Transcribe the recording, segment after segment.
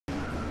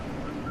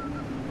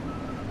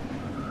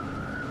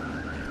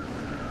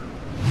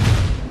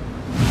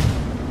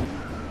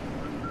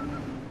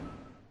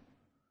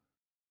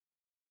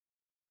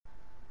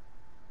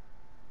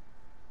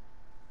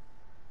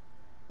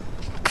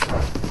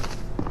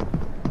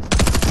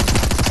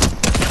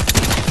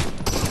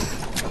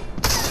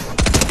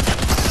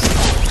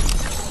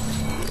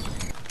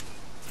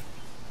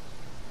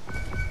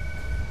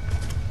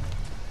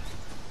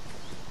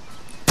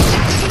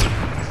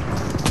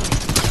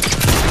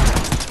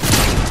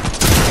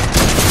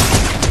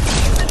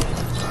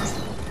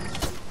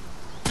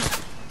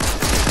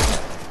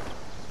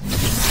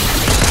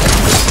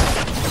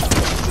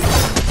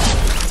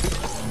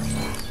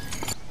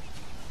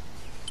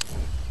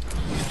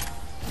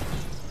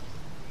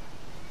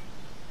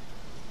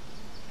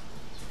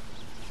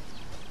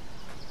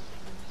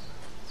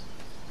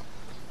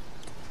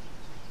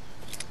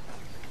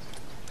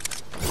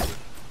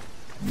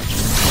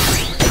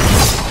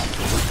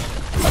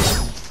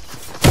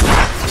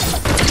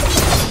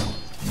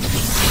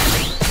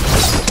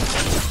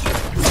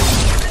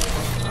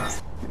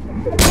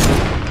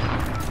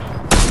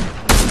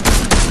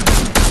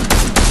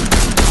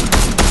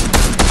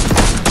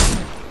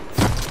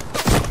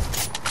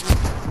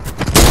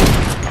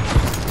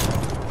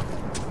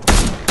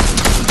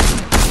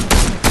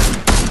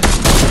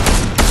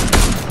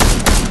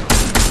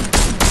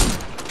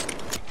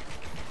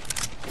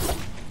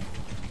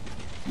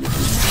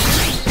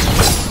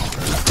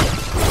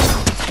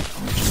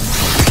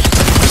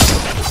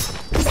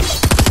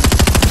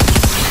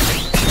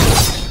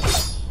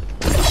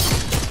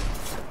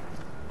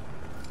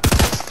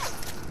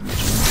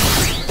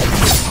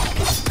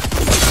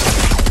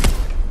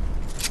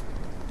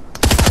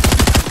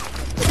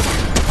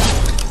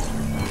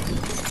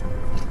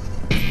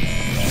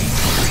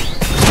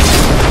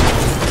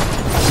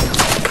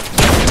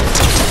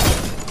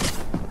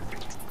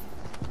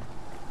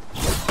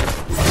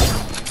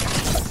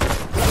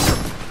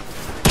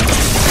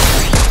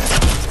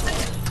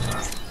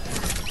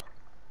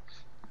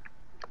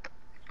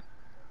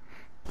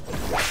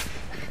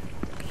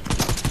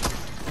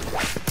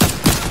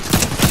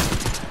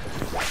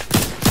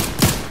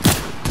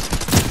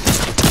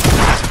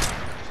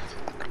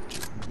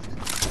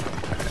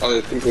Oh,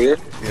 there's people here?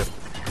 Yep.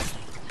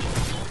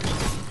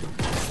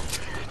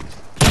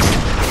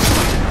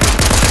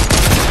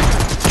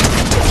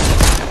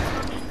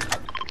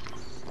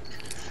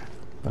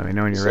 Let me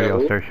know when you're ready,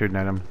 I'll start shooting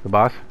at him. The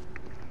boss?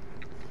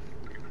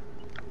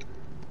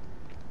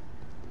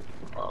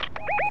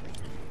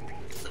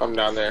 Come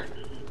down there.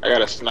 I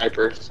got a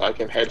sniper, so I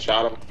can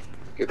headshot him,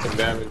 get some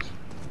damage.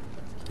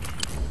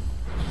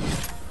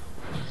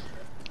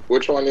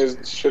 Which one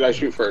should I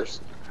shoot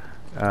first?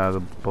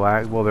 The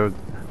black, well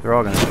they're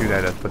all gonna shoot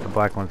at us, but the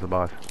black one's the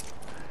boss.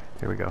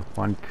 Here we go.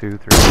 1, 2,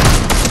 3.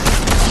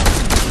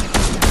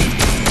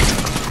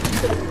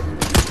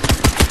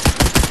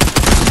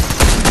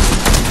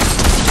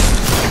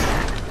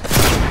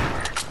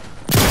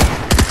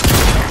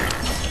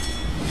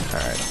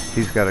 Alright,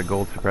 he's got a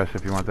gold suppressor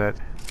if you want that.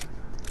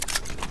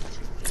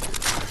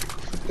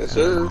 Yes,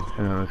 sir.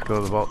 And then let's go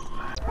to the vault.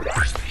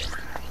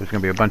 There's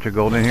gonna be a bunch of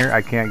gold in here.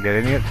 I can't get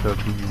any of it, so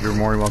you're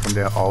more than welcome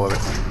to all of it.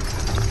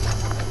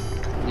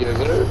 Yes,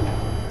 sir.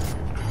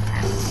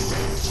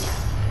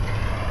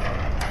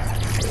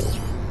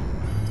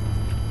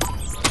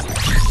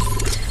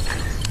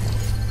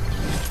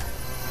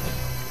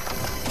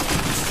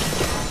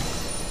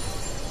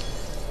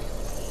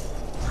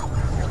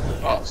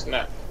 Oh,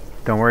 snap.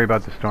 Don't worry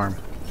about the storm.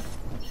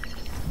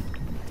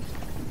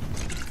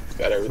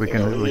 Got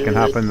everything We can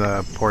hop in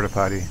the porta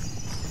potty.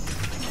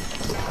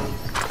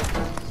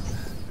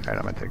 Alright,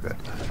 I'm gonna take that.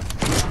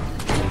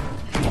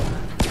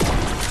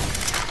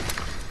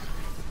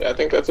 Yeah, I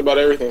think that's about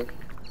everything.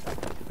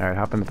 Alright,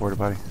 hop in the porta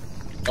potty.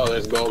 Oh,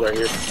 there's gold right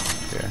here.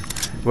 Yeah.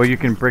 Well, you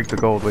can break the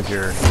gold with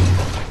your...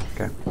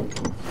 Okay.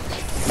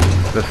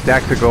 The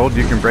stacks of gold,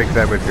 you can break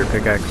that with your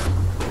pickaxe.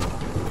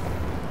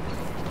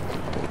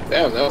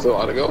 Damn, that was a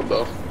lot of gold,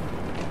 though.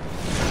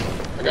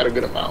 I got a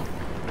good amount.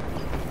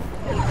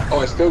 Oh,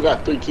 I still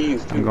got 3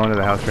 keys, too. I'm going to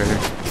the house right here.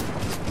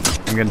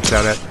 I'm getting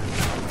shot at.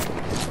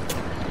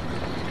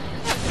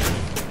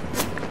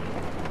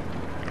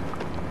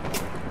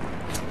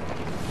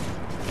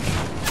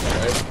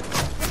 Alright.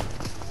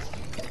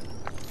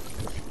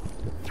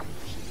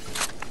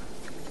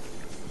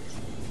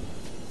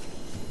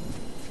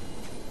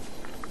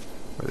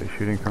 Are they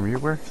shooting from you,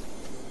 where?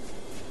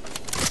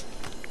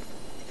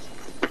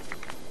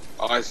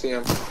 Oh, I see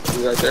him.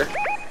 He's right there.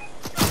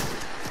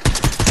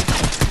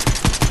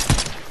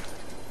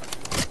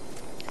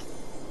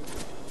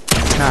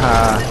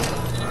 Haha.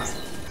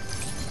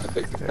 I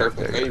think the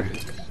perfect maybe.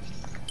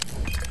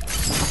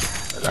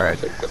 Alright,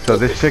 so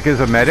this chick is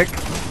a medic.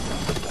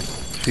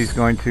 She's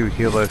going to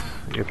heal us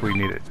if we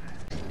need it.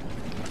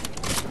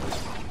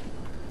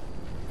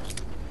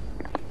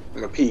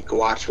 I'm gonna peek.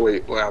 Watch,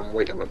 wait. Well, I'm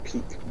gonna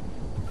peek.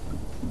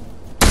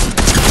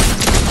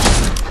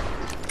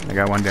 I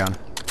got one down.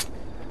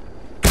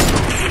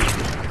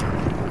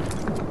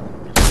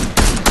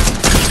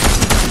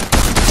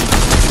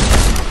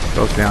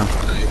 Both down.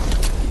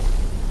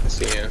 I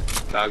see him.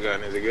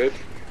 Shotgun, is it good?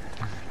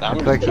 I'm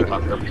Looks gonna like keep it. my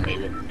purpose,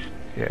 maybe.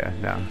 Yeah,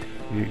 no.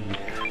 You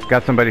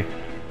got somebody.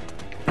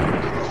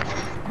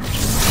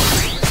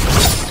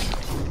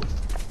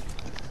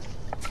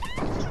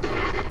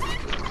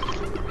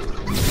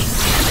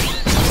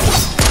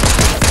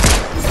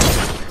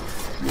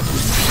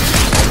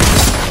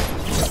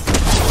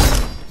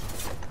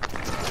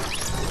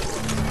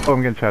 Oh,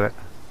 I'm getting shot at.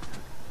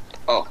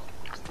 Oh.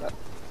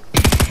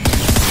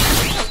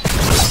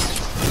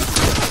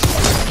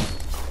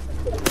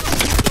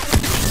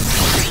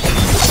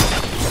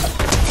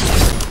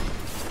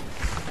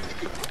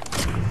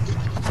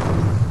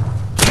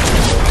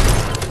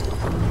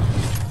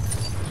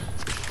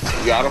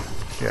 You got him?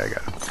 Yeah, I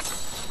got him.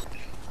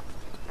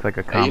 It's like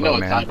a combo, Hey, you know what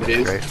man. time it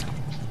is. Great.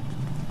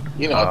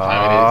 You know what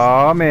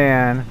time Oh,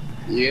 man.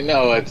 it is. You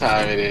know what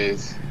time it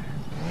is.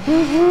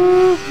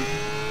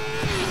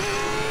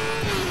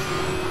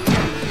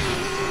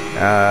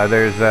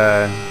 There's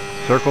a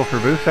circle for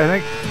boost, I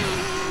think.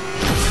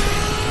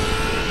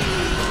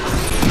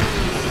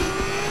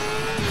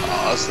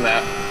 Oh,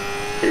 snap.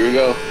 Here we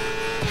go.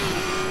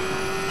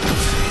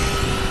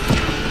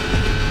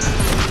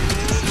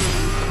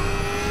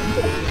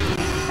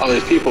 Oh,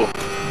 there's people.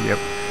 Yep.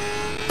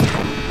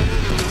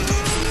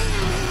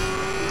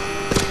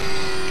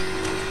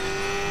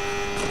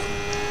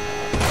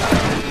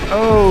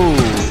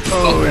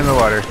 Oh, in the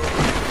water.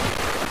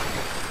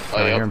 Oh, I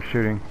yep. hear them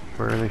shooting.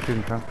 Where are they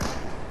shooting from?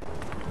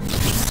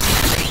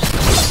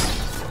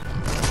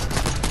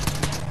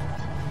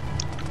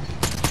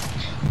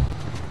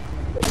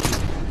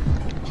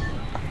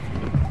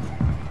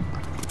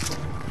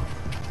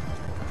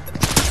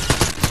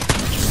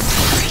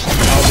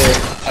 Oh, there.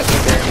 I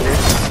think they're in here.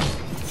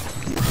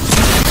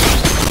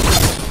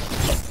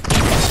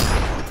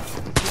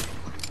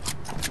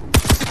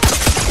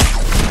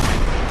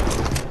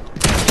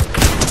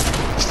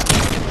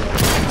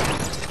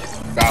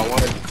 Got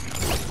one.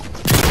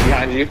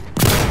 Behind you.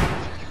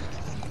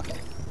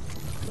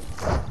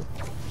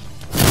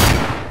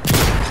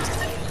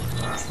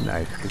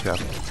 Nice, good job.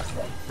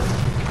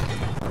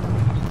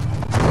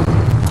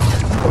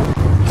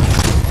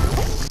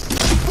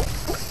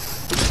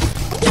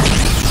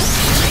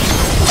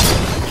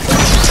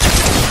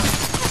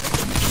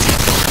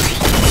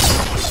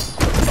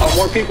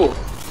 more people.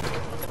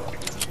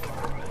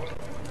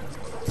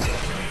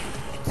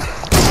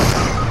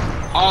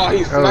 Oh,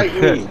 he sniped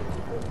me.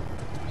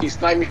 He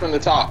sniped me from the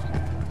top.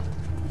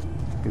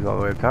 He's all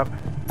the way up top?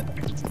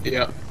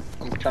 Yeah.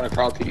 I'm trying to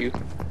crawl to you.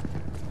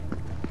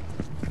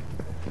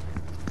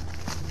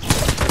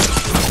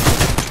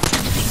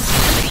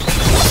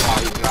 Oh,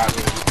 he got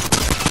me.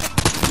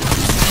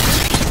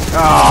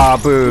 Ah,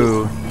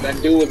 boo.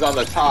 That dude was on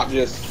the top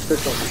just for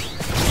some